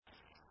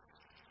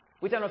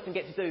We don't often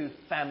get to do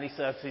family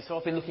services, so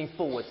I've been looking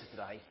forward to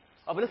today.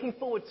 I've been looking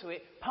forward to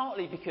it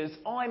partly because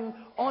I'm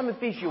a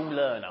visual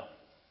learner.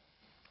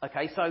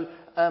 Okay, so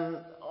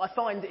I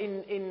find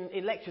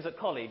in lectures at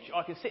college,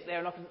 I can sit there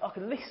and I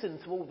can listen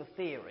to all the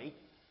theory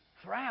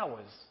for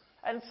hours.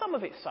 And some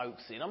of it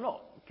soaks in. I'm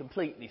not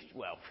completely,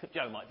 well,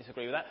 Joe might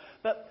disagree with that,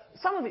 but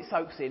some of it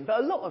soaks in,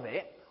 but a lot of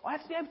it, I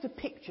have to be able to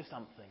picture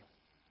something.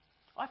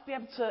 I have to be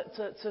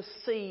able to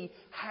see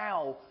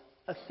how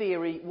a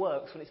theory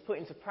works when it's put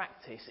into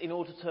practice in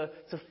order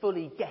to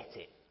fully get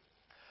it.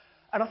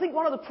 And I think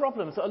one of the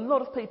problems that a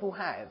lot of people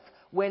have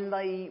when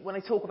they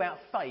talk about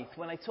faith,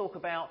 when they talk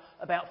about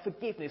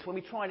forgiveness, when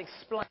we try and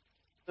explain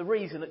the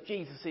reason that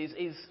Jesus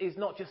is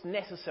not just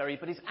necessary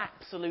but is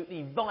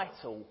absolutely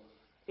vital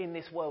in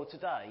this world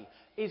today,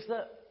 is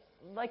that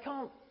they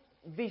can't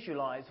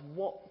visualise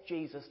what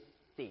Jesus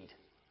did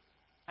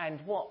and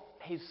what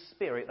his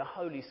Spirit, the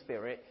Holy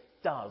Spirit,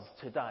 does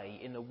today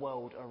in the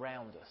world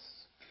around us.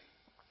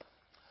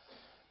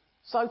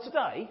 So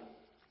today,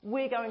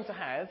 we're going to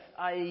have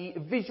a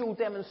visual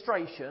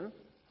demonstration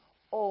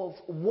of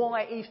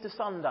why Easter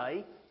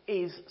Sunday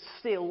is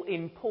still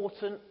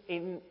important,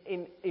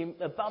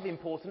 above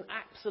important,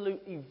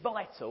 absolutely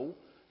vital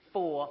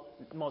for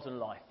modern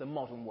life, the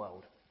modern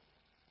world.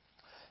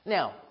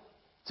 Now,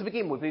 to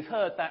begin with, we've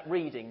heard that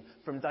reading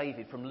from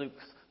David from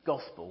Luke's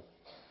Gospel,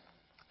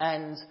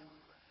 and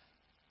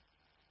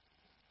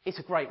it's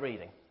a great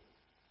reading.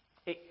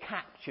 It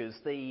captures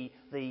the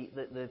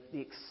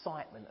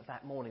excitement of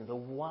that morning, the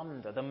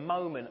wonder, the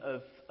moment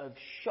of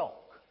shock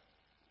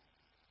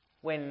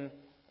when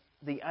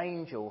the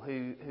angel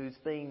who's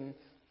been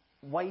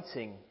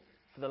waiting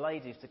for the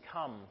ladies to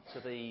come to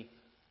the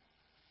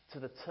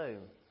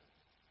tomb,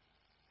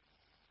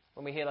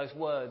 when we hear those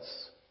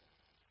words,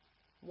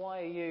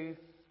 "Why are you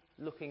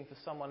looking for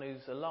someone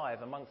who's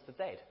alive amongst the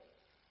dead?"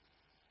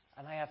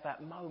 And they have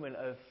that moment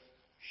of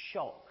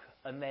shock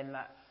and then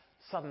that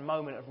sudden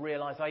moment of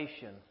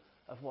realisation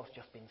of what's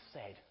just been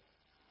said.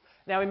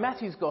 Now, in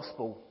Matthew's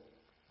Gospel,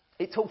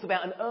 it talks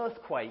about an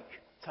earthquake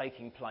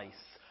taking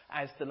place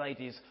as the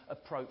ladies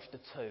approach the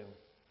tomb.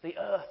 The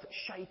earth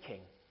shaking.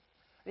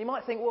 And you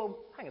might think, well,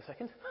 hang a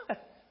second,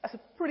 that's a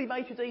pretty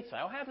major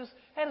detail. How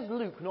does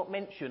Luke not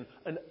mention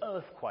an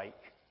earthquake?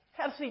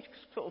 How does he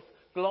sort of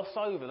gloss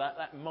over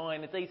that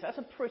minor detail? That's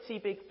a pretty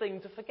big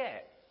thing to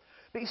forget.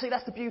 But you see,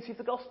 that's the beauty of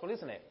the Gospel,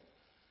 isn't it?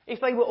 If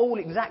they were all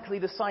exactly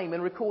the same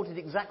and recorded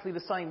exactly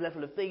the same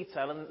level of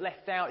detail and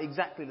left out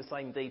exactly the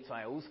same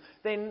details,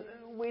 then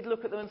we'd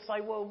look at them and say,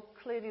 well,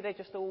 clearly they're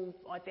just all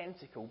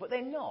identical. But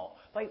they're not.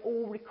 They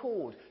all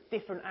record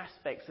different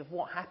aspects of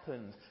what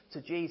happened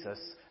to Jesus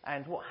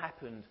and what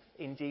happened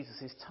in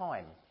Jesus'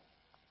 time.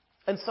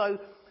 And so,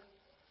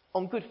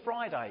 on Good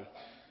Friday,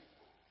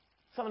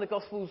 some of the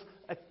Gospels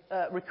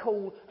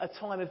recall a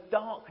time of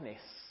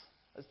darkness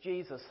as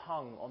Jesus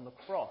hung on the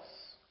cross.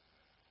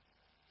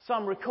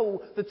 Some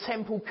recall the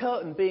temple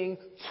curtain being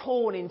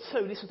torn in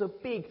two. This was a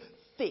big,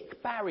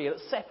 thick barrier that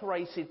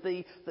separated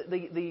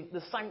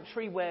the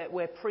sanctuary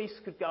where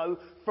priests could go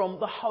from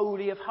the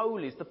Holy of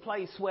Holies, the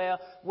place where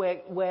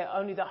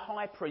only the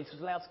high priest was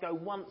allowed to go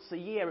once a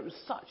year. It was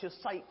such a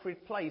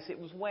sacred place. It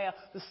was where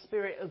the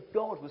Spirit of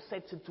God was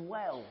said to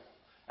dwell.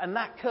 And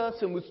that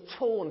curtain was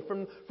torn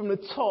from the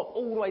top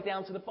all the way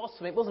down to the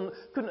bottom.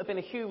 Couldn't have been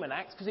a human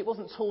act because it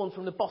wasn't torn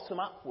from the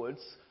bottom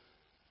upwards.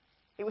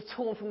 It was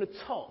torn from the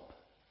top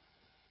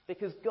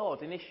because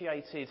God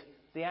initiated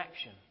the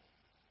action.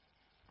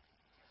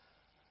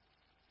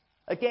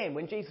 Again,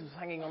 when Jesus was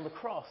hanging on the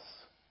cross,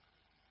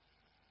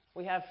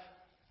 we have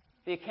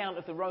the account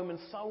of the Roman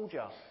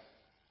soldier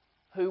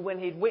who, when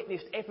he'd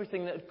witnessed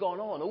everything that had gone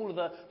on, all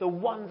of the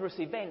wondrous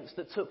events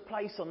that took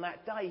place on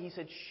that day, he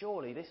said,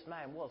 surely this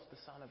man was the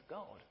Son of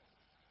God.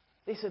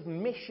 This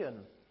admission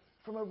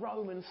from a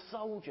Roman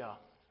soldier,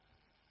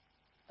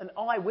 an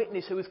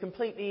eyewitness who was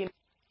completely invisible.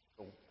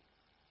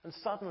 And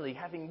suddenly,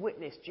 having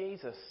witnessed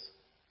Jesus,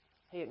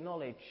 he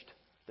acknowledged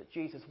that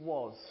Jesus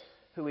was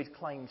who he'd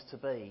claimed to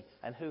be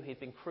and who he'd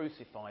been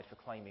crucified for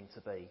claiming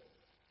to be.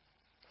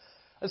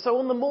 And so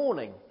on the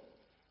morning,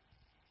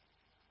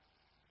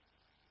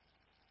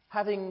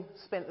 having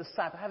spent the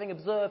Sabbath, having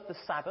observed the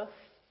Sabbath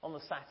on the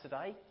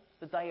Saturday,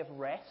 the day of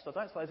rest, I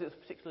don't suppose it was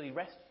particularly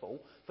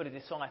restful for the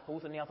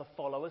disciples and the other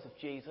followers of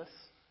Jesus.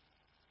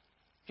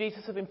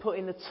 Jesus had been put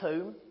in the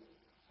tomb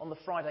on the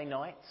Friday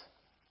night,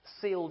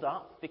 sealed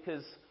up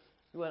because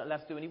they weren't allowed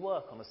to do any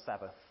work on the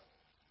Sabbath.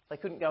 They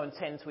couldn't go and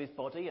tend to his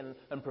body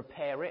and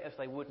prepare it as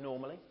they would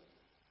normally.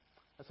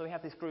 And so we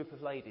have this group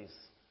of ladies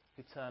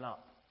who turn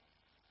up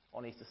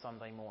on Easter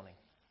Sunday morning.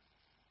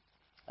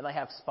 And they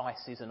have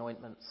spices and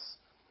ointments.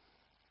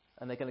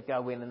 And they're going to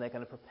go in and they're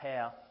going to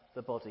prepare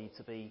the body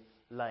to be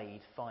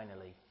laid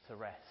finally to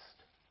rest.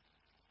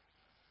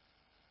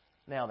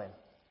 Now then,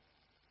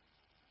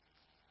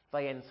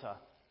 they enter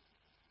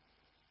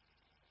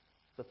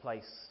the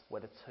place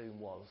where the tomb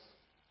was.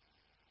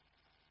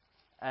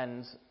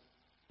 And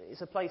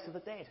it's a place of the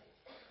dead.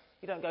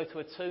 You don't go to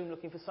a tomb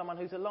looking for someone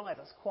who's alive.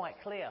 That's quite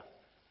clear.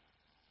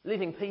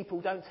 Living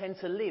people don't tend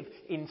to live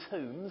in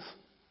tombs.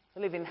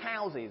 They live in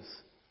houses.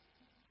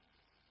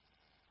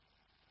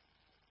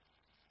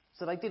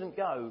 So they didn't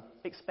go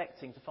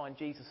expecting to find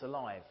Jesus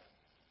alive.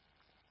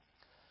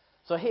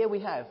 So here we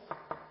have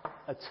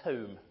a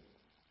tomb.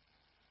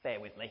 Bear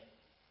with me.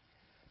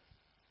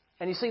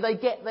 And you see, they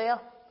get there,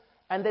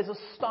 and there's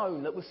a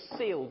stone that was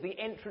sealed. The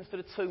entrance to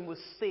the tomb was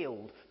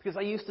sealed, because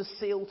they used to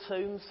seal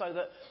tombs so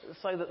that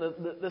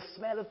the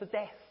smell of the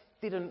death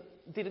didn't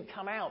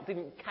come out,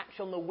 didn't catch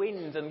on the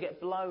wind and get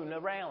blown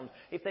around.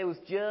 If there was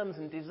germs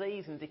and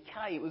disease and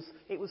decay,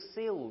 it was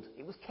sealed.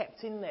 It was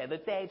kept in there. The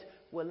dead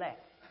were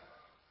left.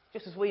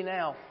 Just as we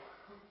now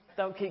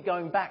don't keep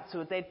going back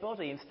to a dead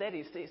body. Instead,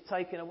 it's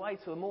taken away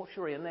to a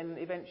mortuary and then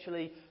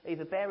eventually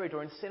either buried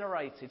or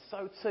incinerated.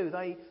 So too,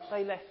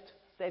 they left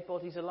dead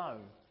bodies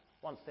alone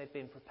once they'd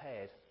been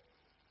prepared.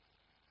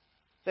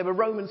 There were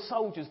Roman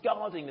soldiers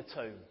guarding the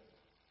tomb,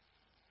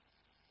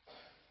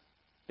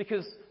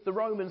 because the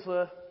Romans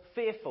were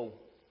fearful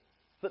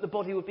that the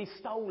body would be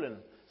stolen,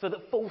 so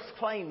that false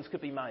claims could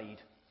be made.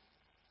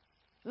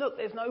 Look,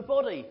 there's no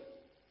body.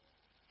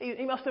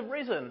 He must have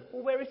risen.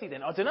 Well, where is he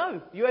then? I don't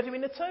know. You had him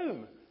in the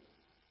tomb.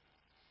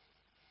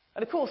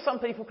 And of course, some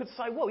people could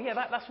say, well, yeah,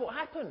 that's what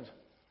happened.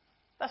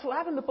 That's what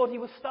happened. The body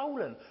was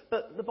stolen.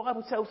 But the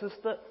Bible tells us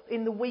that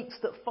in the weeks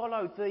that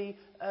followed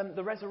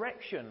the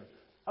resurrection,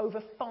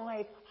 over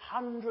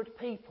 500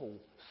 people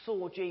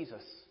saw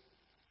Jesus.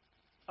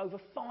 Over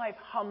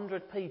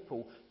 500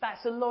 people.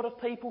 That's a lot of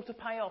people to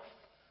pay off.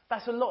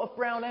 That's a lot of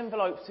brown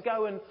envelopes to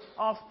go and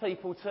ask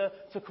people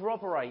to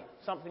corroborate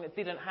something that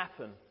didn't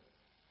happen.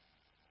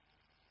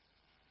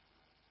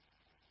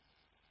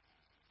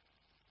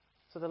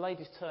 So the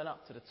ladies turn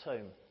up to the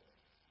tomb,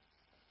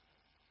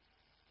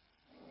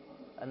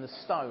 and the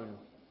stone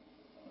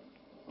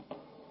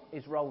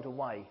is rolled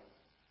away.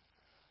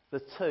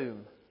 The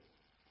tomb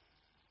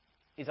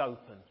is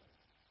open.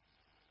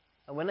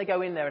 And when they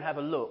go in there and have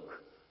a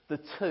look, the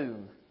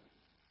tomb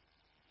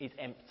is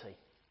empty.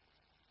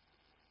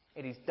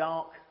 It is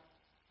dark,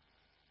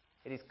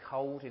 it is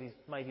cold, it is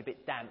maybe a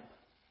bit damp,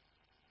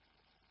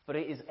 but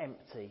it is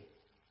empty,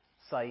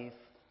 save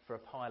for a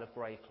pile of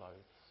grave clothes.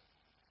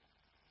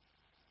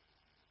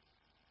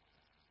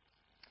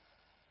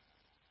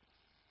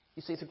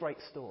 You see, it's a great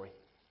story.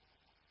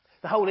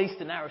 The whole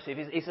Easter narrative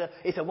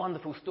is a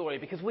wonderful story,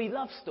 because we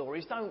love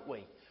stories, don't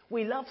we?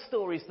 We love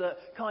stories that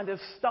kind of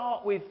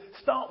start with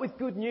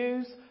good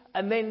news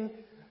and then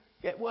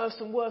get worse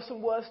and worse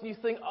and worse, and you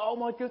think, oh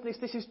my goodness,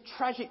 this is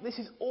tragic, this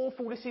is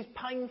awful, this is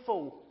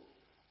painful.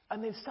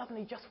 And then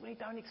suddenly, just when you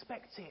don't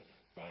expect it,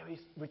 there is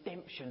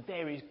redemption,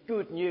 there is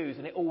good news,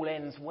 and it all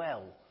ends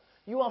well.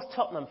 You ask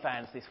Tottenham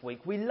fans this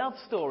week, we love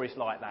stories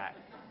like that.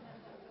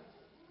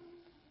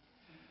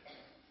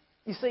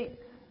 You see,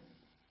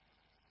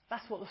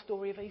 that's what the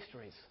story of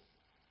Easter is.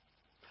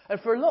 And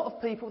for a lot of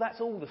people,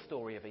 that's all the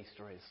story of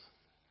Easter is.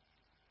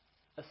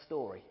 A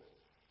story.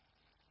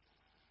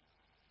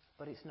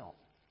 But it's not.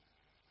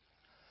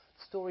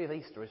 The story of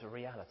Easter is a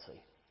reality.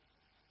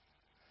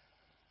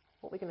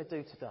 What we're going to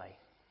do today,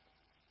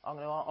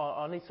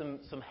 I need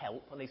some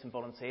help. I need some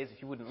volunteers, if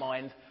you wouldn't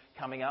mind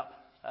coming up.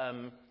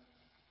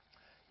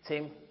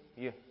 Tim,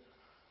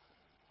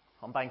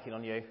 I'm banking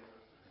on you.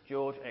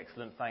 George,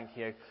 excellent, thank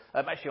you.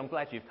 Actually, I'm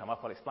glad you've come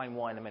up. I'll explain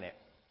why in a minute.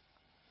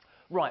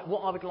 Right, what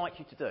I would like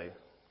you to do,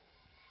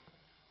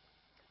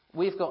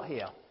 we've got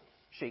here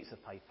sheets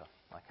of paper,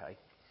 okay?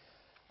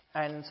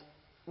 And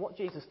what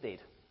Jesus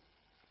did,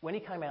 when he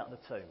came out of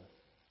the tomb,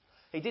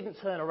 he didn't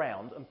turn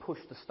around and push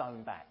the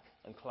stone back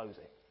and close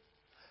it.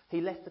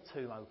 He left the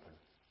tomb open.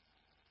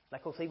 Now,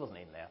 of course, he wasn't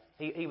in there.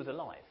 He was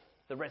alive.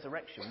 The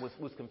resurrection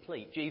was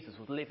complete. Jesus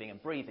was living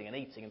and breathing and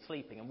eating and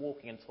sleeping and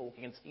walking and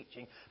talking and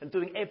teaching and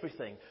doing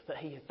everything that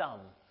he had done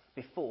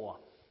before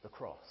the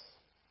cross.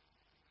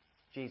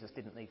 Jesus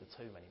didn't need the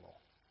tomb anymore.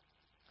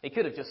 He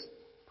could have just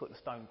put the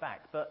stone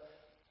back, but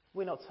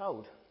we're not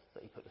told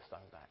that he put the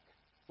stone back.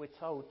 We're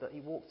told that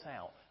he walked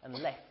out and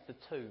left the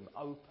tomb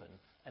open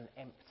and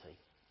empty.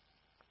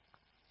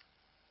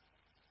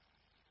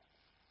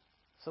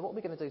 So what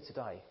we're going to do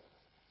today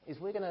is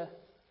we're going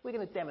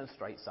to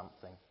demonstrate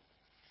something.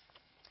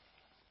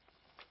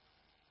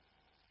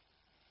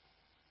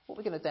 What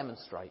we're going to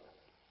demonstrate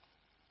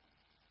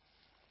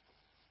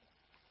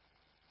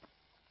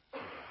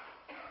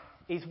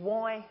is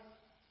why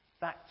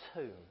that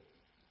tomb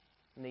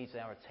needs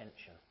our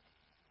attention.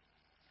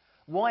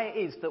 Why it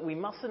is that we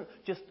mustn't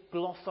just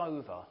gloss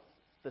over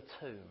the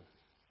tomb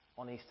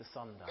on Easter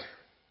Sunday.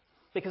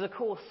 Because, of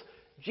course,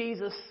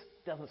 Jesus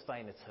doesn't stay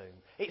in the tomb.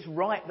 It's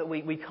right that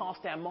we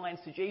cast our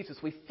minds to Jesus.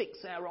 We fix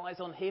our eyes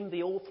on him,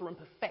 the author and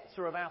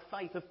perfecter of our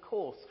faith. Of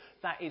course,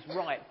 that is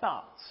right.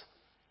 But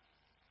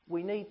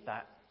we need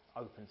that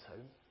open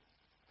tomb.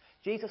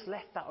 Jesus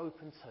left that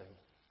open tomb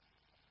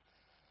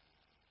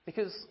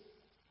because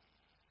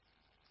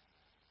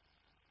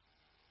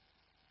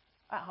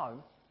at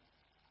home,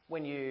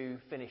 when you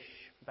finish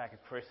a bag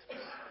of crisps,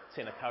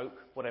 tin of Coke,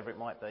 whatever it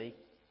might be,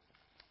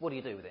 what do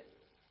you do with it?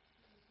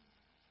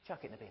 Chuck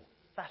it in the bin.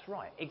 That's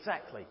right,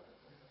 exactly.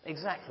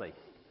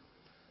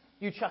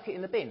 You chuck it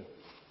in the bin.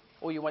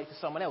 or you wait for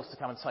someone else to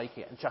come and take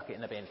it and chuck it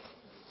in the bin.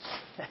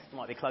 That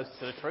might be closer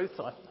to the truth,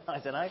 I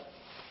don't know.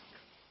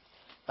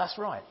 That's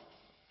right.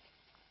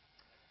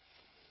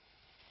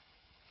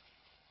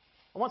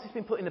 And once it's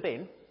been put in the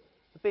bin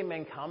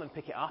men come and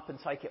pick it up and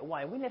take it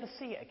away, and we never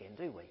see it again,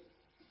 do we?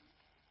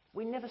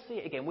 We never see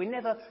it again. We're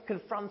never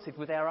confronted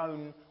with our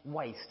own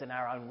waste and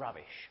our own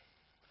rubbish.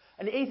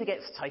 And it either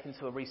gets taken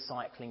to a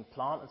recycling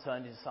plant and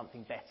turned into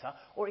something better,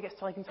 or it gets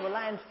taken to a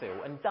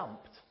landfill and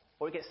dumped,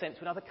 or it gets sent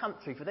to another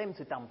country for them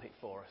to dump it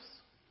for us.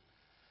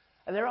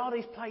 And there are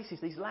these places,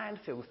 these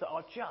landfills, that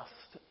are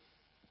just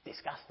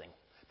disgusting.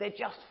 They're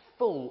just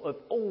full of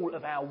all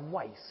of our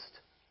waste,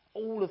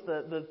 all of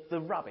the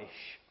rubbish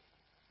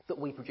that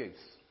we produce,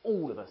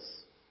 all of us,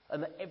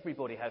 and that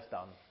everybody has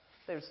done.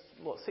 There's,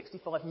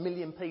 65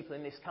 million people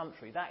in this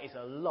country. That is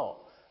a lot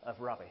of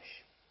rubbish.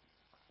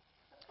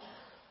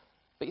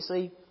 But you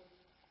see,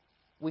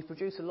 we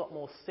produce a lot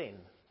more sin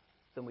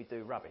than we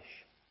do rubbish.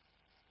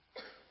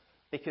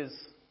 Because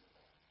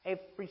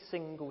every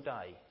single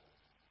day,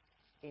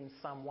 in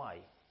some way,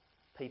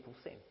 people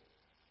sin.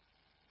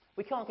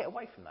 We can't get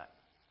away from that.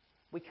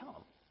 We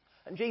can't.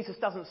 And Jesus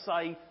doesn't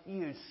say,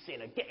 you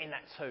sinner, get in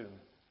that tomb.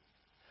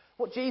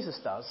 What Jesus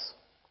does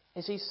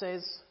is he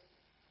says,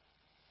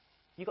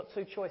 you've got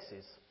two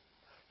choices.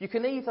 You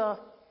can either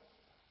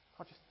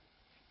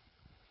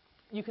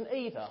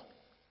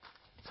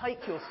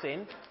take your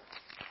sin,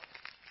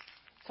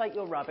 take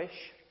your rubbish,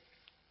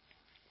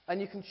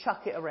 and you can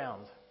chuck it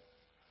around.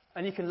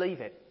 And you can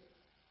leave it.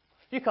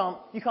 You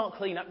can't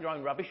clean up your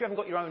own rubbish. You haven't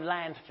got your own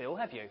landfill,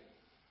 have you?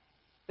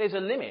 There's a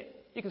limit.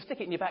 You can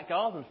stick it in your back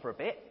garden for a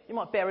bit. You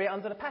might bury it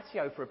under the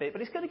patio for a bit.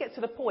 But it's going to get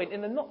to the point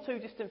in the not too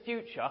distant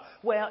future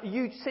where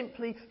you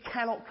simply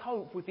cannot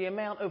cope with the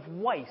amount of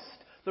waste,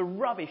 the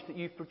rubbish that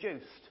you've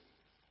produced.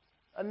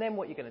 And then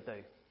what are you going to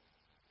do?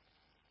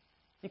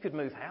 You could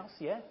move house,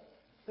 yeah?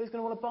 Who's going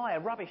to want to buy a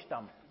rubbish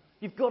dump?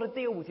 You've got to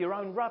deal with your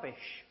own rubbish.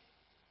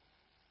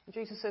 And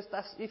Jesus says,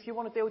 if you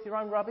want to deal with your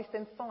own rubbish,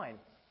 then fine.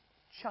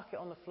 Chuck it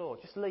on the floor.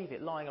 Just leave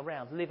it lying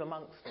around. Live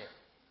amongst it.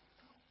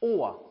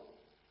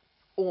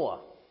 Or,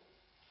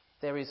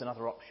 there is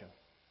another option.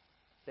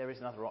 There is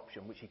another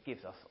option which he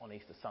gives us on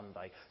Easter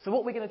Sunday. So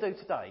what we're going to do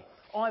today,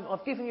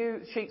 I've given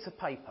you sheets of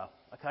paper,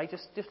 okay,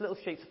 just little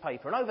sheets of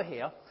paper. And over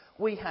here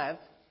we have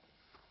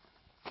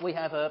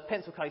a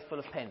pencil case full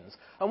of pens.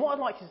 And what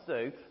I'd like you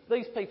to do,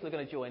 these people are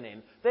going to join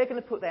in. They're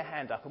going to put their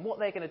hand up, and what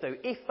they're going to do,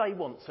 if they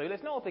want to,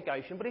 there's no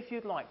obligation, but if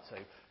you'd like to,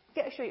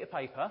 get a sheet of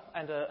paper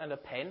and a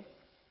pen,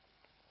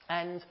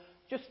 and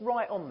just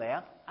write on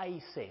there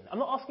a sin. I'm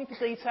not asking for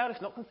detail.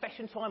 It's not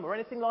confession time or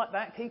anything like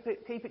that. Keep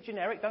it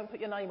generic. Don't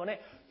put your name on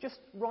it. Just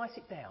write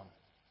it down,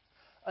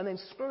 and then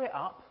screw it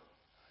up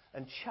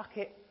and chuck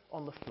it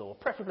on the floor,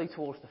 preferably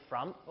towards the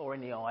front or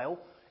in the aisle.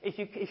 If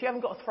you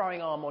haven't got a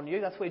throwing arm on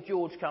you, that's where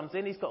George comes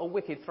in. He's got a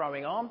wicked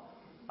throwing arm,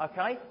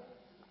 okay?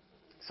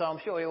 So I'm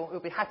sure he'll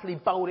be happily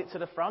bowled it to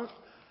the front.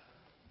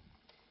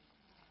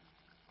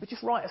 But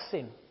just write a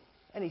sin,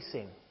 any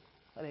sin,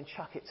 and then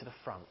chuck it to the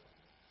front.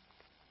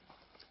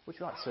 Would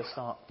you like to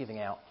start giving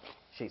out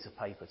sheets of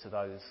paper to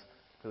those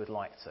who would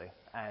like to?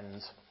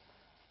 And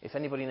if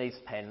anybody needs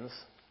pens,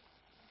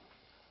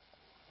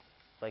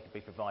 they could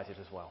be provided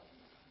as well.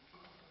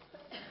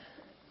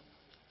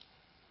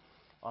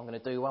 I'm going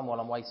to do one while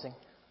I'm waiting.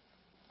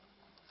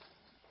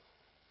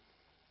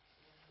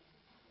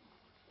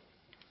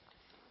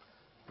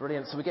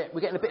 Brilliant. So we're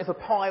getting a bit of a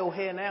pile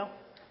here now.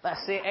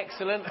 That's it.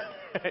 Excellent.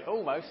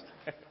 Almost.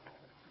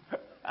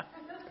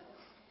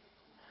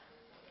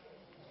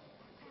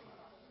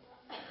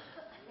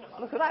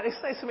 Look at that.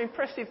 There's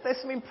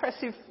some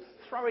impressive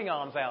throwing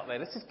arms out there.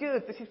 This is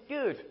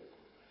good.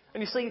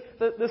 And you see,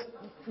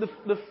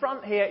 the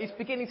front here is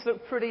beginning to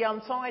look pretty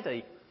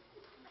untidy.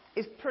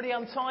 It's pretty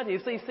untidy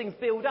as these things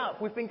build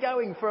up. We've been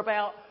going for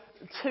about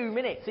 2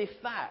 minutes, if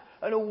that.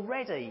 And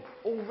already,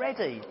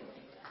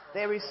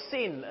 there is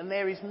sin and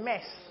there is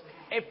mess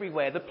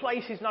everywhere. The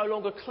place is no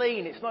longer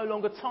clean. It's no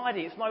longer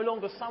tidy. It's no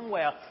longer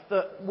somewhere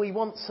that we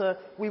want to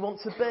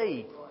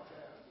be.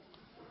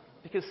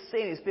 Because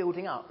sin is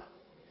building up.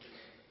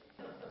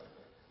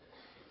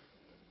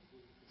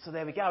 So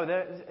there we go.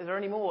 Is there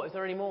any more? Is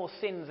there any more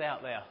sins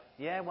out there?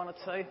 Yeah, one or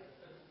two?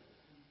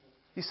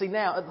 You see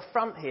now, at the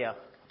front here...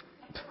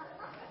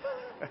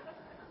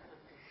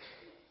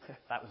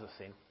 That was a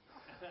sin.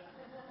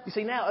 You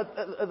see now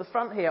at the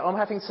front here, I'm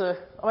having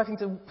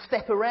to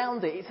step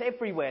around it. It's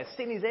everywhere.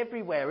 Sin is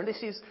everywhere, and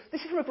this is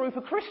from a group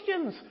of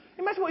Christians.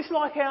 Imagine what it's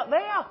like out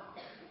there.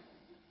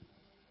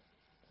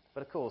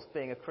 But of course,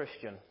 being a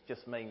Christian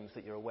just means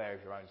that you're aware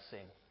of your own sin.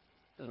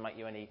 It doesn't make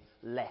you any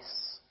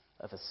less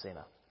of a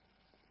sinner.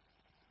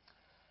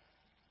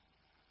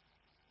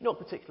 Not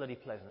particularly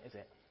pleasant, is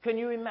it? Can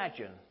you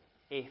imagine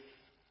if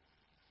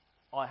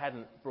I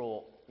hadn't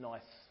brought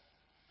nice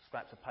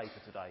scraps of paper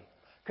today?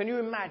 Can you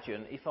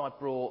imagine if I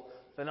brought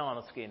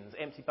banana skins,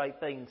 empty baked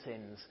bean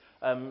tins,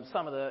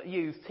 some of the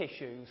used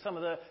tissues, some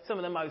of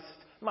the most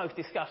most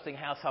disgusting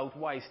household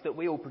waste that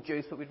we all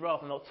produce but we'd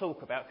rather not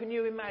talk about. Can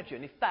you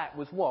imagine if that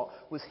was what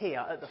was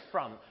here at the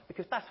front?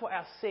 Because that's what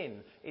our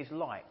sin is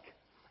like.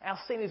 Our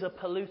sin is a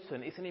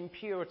pollutant, it's an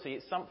impurity,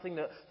 it's something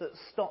that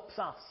stops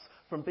us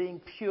from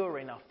being pure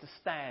enough to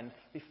stand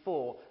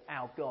before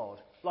our God.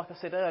 Like I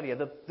said earlier,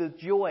 the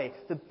joy,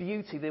 the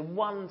beauty, the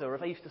wonder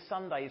of Easter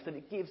Sunday is that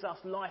it gives us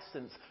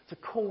license to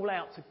call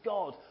out to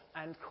God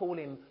and call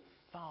him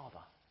Father.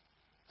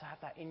 To have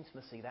that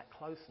intimacy, that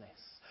closeness.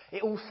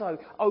 It also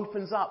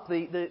opens up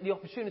the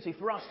opportunity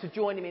for us to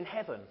join him in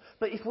heaven.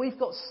 But if we've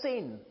got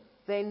sin,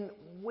 then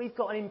we've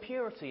got an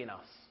impurity in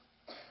us.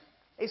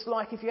 It's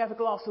like if you have a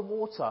glass of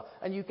water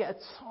and you get a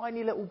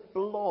tiny little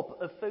blob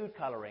of food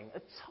colouring,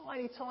 a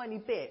tiny, tiny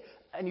bit,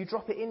 and you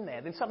drop it in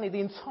there, then suddenly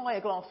the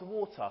entire glass of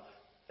water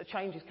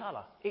changes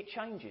colour. It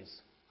changes.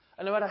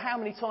 And no matter how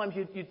many times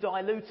you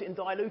dilute it and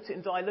dilute it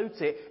and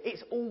dilute it,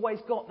 it's always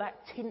got that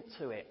tint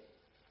to it.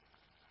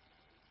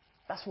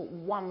 That's what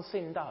one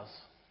sin does.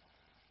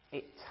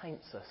 It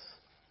taints us.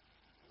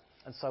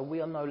 And so we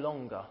are no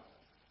longer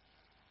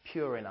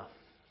pure enough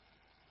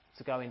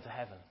to go into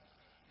heaven.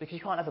 Because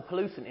you can't have a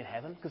pollutant in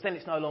heaven, because then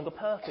it's no longer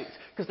perfect.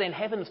 Because then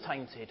heaven's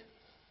tainted.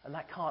 And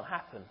that can't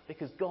happen,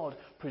 because God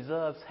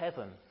preserves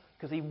heaven,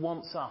 because he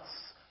wants us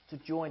to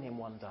join him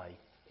one day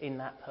in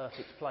that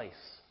perfect place.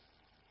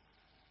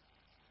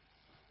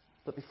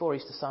 But before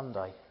Easter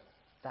Sunday,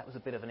 that was a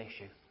bit of an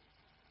issue.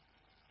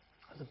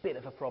 It was a bit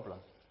of a problem.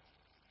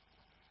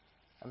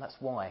 And that's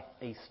why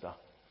Easter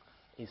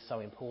is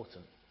so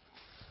important.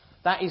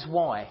 That is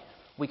why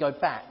we go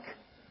back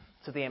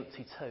to the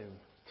empty tomb.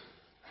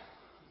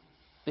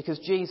 Because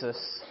Jesus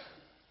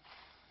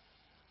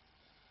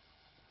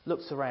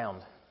looks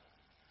around,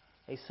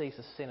 he sees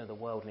the sin of the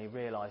world and he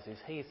realises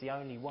he is the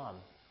only one.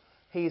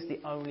 He is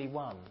the only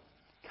one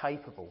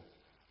capable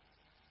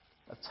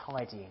of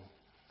tidying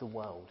the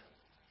world.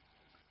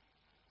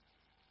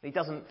 He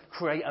doesn't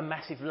create a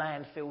massive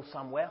landfill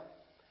somewhere.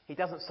 He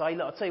doesn't say,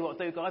 look, I'll tell you what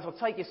I'll do, guys, I'll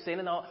take your sin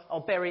and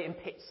I'll bury it in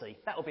Pitsea.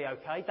 That'll be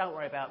okay, don't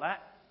worry about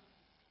that.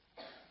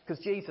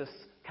 Because Jesus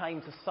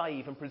came to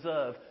save and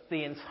preserve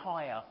the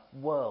entire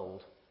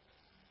world.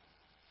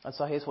 And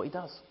so here's what he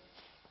does.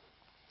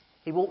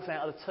 He walks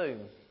out of the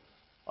tomb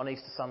on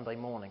Easter Sunday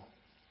morning.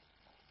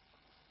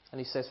 And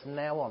he says, from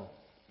now on,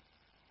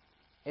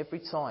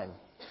 every time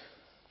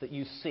that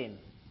you sin,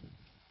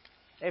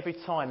 every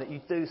time that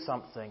you do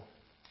something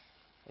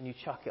and you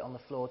chuck it on the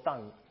floor,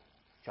 don't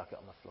chuck it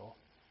on the floor.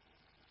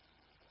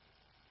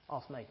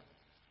 Ask me.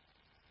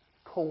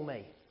 Call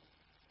me.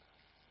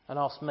 And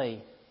ask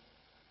me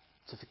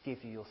to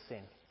forgive you your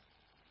sin.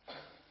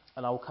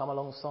 And I will come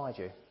alongside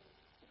you.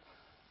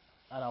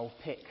 And I will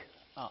pick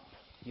up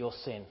your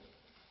sin.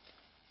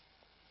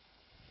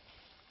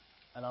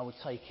 And I will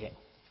take it.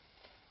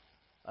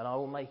 And I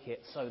will make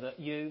it so that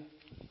you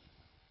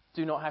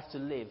do not have to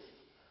live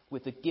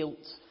with the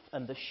guilt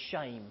and the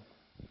shame,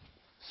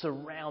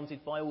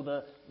 surrounded by all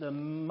the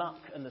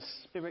muck and the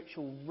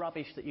spiritual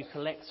rubbish that you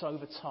collect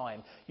over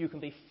time. You can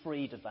be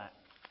freed of that.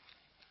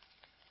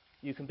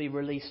 You can be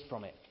released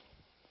from it.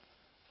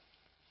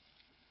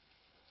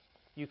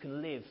 You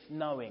can live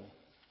knowing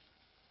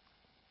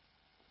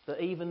that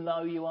even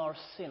though you are a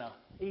sinner,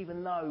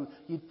 even though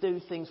you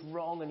do things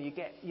wrong and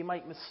you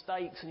make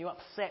mistakes and you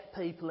upset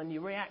people and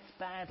you react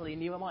badly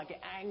and you might get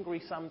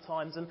angry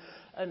sometimes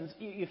and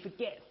you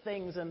forget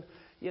things and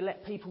you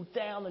let people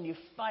down and you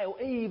fail,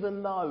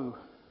 even though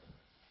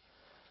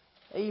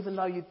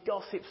you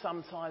gossip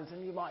sometimes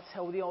and you might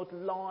tell the odd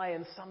lie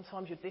and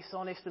sometimes you're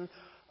dishonest and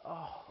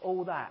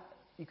all that,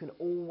 you can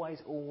always,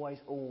 always,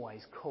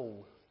 always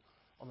call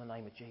on the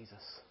name of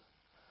Jesus.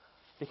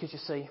 Because you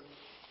see,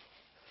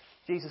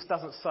 Jesus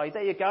doesn't say,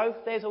 there you go,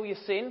 there's all your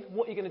sin,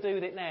 what are you going to do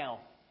with it now?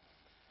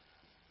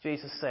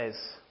 Jesus says,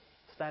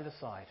 stand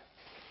aside.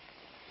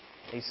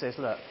 He says,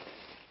 look,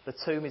 the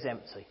tomb is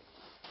empty.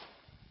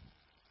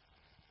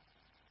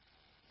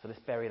 So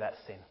let's bury that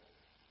sin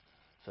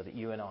so that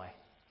you and I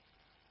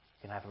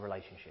can have a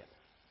relationship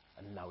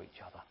and know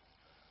each other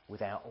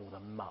without all the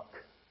muck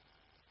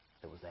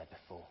that was there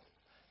before.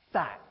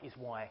 That is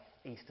why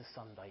Easter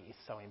Sunday is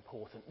so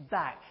important.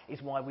 That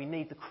is why we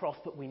need the cross,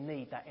 but we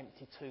need that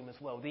empty tomb as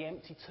well. The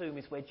empty tomb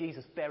is where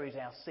Jesus buries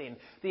our sin.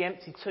 The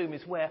empty tomb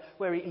is where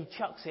he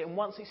chucks it. And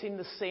once it's in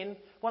the sin,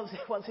 once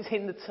it's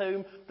in the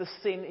tomb, the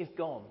sin is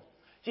gone.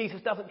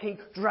 Jesus doesn't keep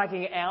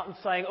dragging it out and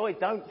saying, "Oi,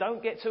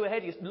 don't get too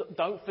ahead.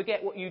 Don't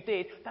forget what you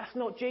did." That's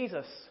not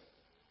Jesus.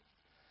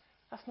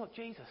 That's not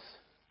Jesus.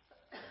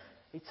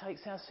 He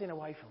takes our sin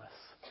away from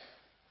us.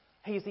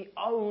 He is the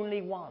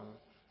only one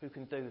who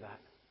can do that.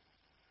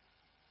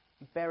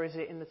 He buries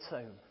it in the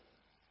tomb.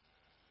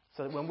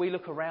 So that when we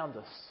look around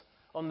us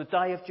on the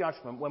day of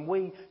judgment, when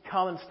we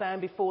come and stand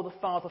before the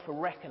Father for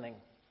reckoning,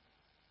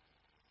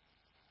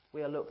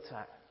 we are looked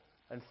at.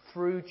 And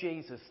through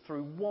Jesus,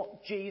 through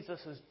what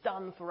Jesus has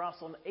done for us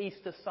on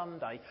Easter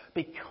Sunday,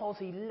 because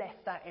he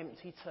left that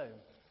empty tomb,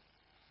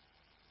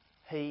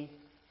 he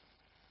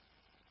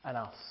and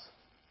us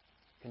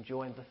can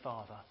join the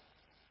Father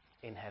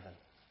in heaven.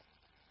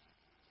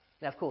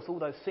 Now, of course, all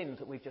those sins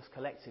that we've just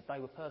collected, they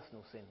were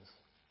personal sins.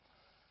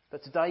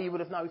 But today you would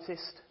have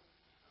noticed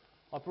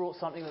I brought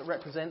something that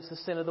represents the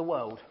sin of the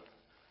world,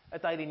 a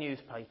daily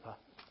newspaper.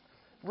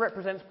 It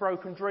represents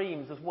broken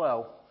dreams as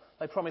well.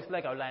 They promised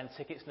Legoland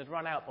tickets and had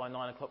run out by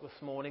 9 o'clock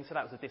this morning, so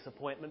that was a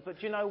disappointment. But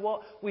do you know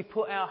what? We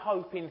put our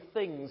hope in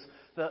things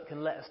that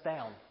can let us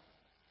down.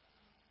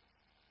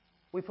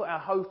 We put our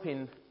hope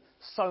in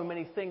so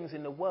many things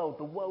in the world.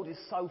 The world is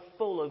so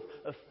full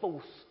of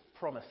false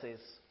promises.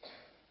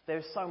 There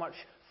is so much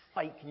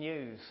fake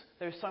news.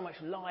 There is so much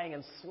lying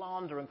and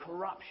slander and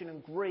corruption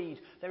and greed.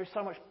 There is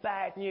so much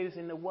bad news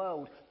in the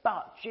world.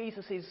 But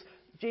Jesus'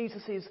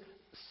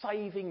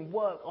 saving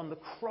work on the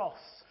cross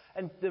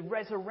and the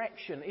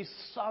resurrection is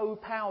so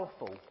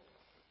powerful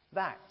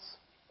that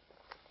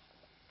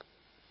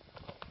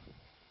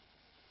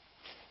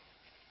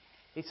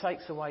He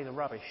takes away the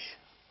rubbish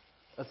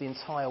of the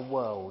entire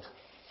world.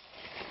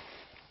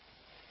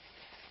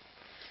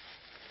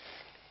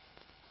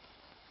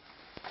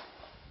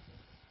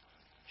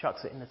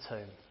 Chucks it in the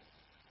tomb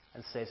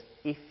and says,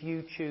 if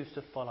you choose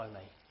to follow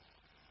me,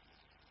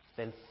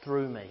 then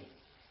through me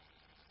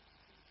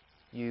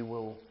you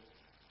will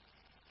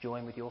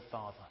join with your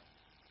Father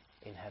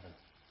in heaven.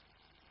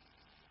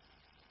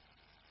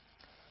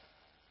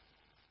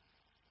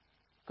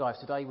 Guys,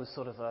 today was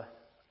sort of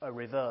a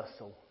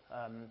reversal.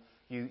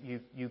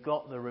 You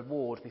got the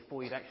reward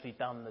before you'd actually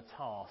done the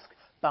task,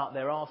 but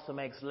there are some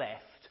eggs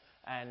left,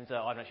 and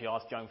I haven't actually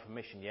asked Joan for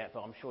permission yet,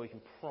 but I'm sure you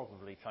can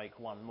probably take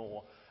one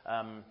more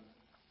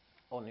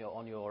on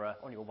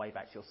your way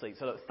back to your seat.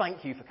 So look,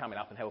 thank you for coming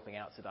up and helping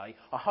out today.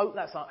 I hope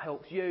that's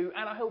helped you,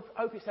 and I hope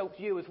it's helped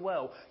you as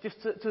well, just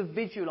to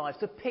visualise,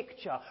 to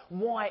picture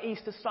why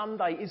Easter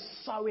Sunday is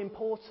so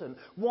important,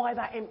 why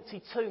that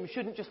empty tomb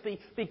shouldn't just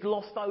be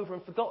glossed over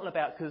and forgotten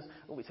about because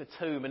it's a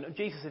tomb and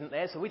Jesus isn't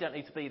there, so we don't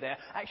need to be there.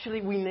 Actually,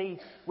 we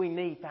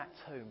need that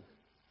tomb.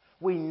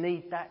 We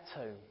need that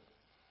tomb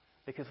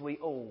because we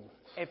all,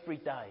 every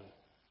day,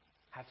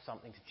 have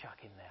something to chuck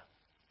in there.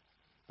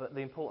 But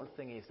the important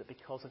thing is that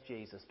because of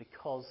Jesus,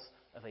 because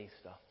of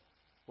Easter,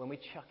 when we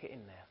chuck it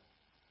in there,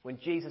 when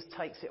Jesus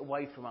takes it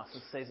away from us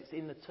and says it's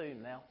in the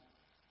tomb now,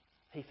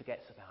 He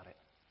forgets about it.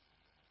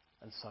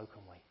 And so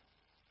can we.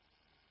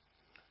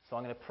 So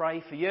I'm going to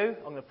pray for you.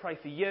 I'm going to pray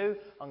for you.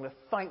 I'm going to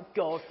thank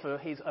God for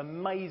His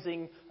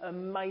amazing,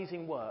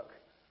 amazing work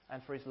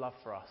and for His love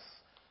for us.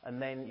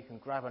 And then you can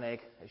grab an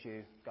egg as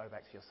you go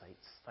back to your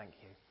seats. Thank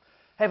you.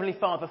 Heavenly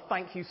Father,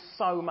 thank you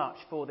so much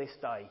for this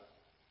day.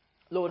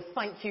 Lord,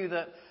 thank you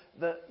that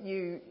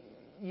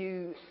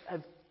you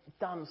have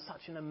done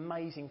such an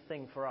amazing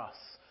thing for us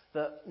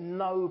that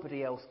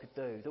nobody else could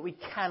do, that we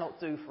cannot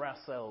do for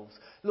ourselves.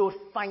 Lord,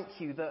 thank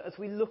you that as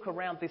we look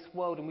around this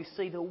world and we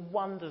see the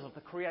wonders of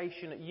the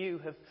creation that you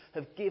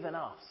have given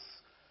us,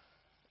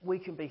 we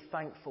can be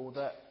thankful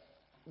that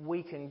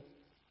we can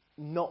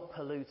not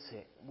pollute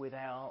it with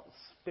our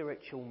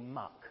spiritual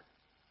muck,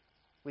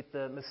 with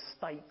the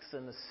mistakes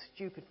and the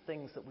stupid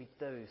things that we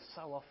do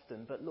so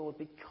often. But Lord,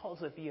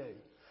 because of you,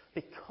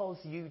 because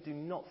you do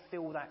not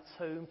fill that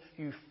tomb,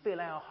 you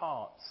fill our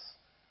hearts.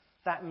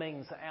 That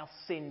means that our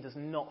sin does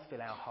not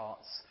fill our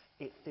hearts,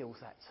 it fills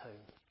that tomb.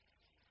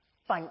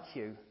 Thank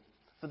you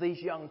for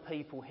these young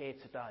people here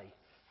today.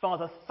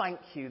 Father, thank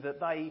you that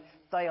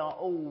they are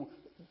all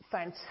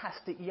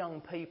fantastic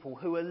young people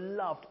who are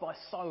loved by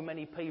so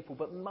many people,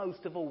 but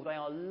most of all, they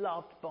are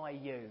loved by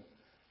you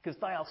because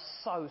they are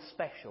so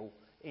special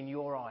in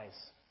your eyes.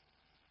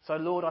 So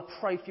Lord, I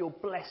pray for your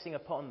blessing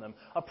upon them.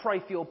 I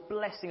pray for your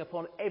blessing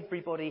upon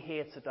everybody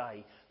here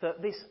today,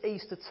 that this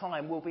Easter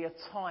time will be a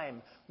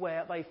time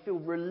where they feel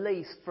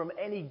released from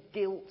any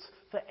guilt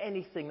for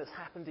anything that's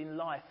happened in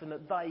life, and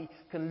that they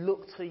can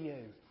look to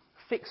you,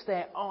 fix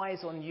their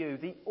eyes on you,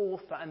 the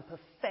author and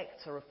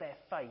perfecter of their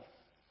faith,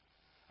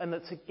 and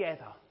that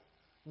together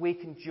we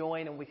can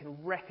join and we can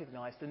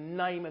recognise the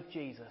name of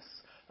Jesus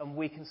and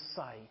we can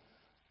say,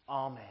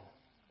 Amen.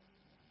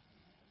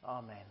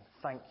 Amen.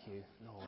 Thank you, Lord.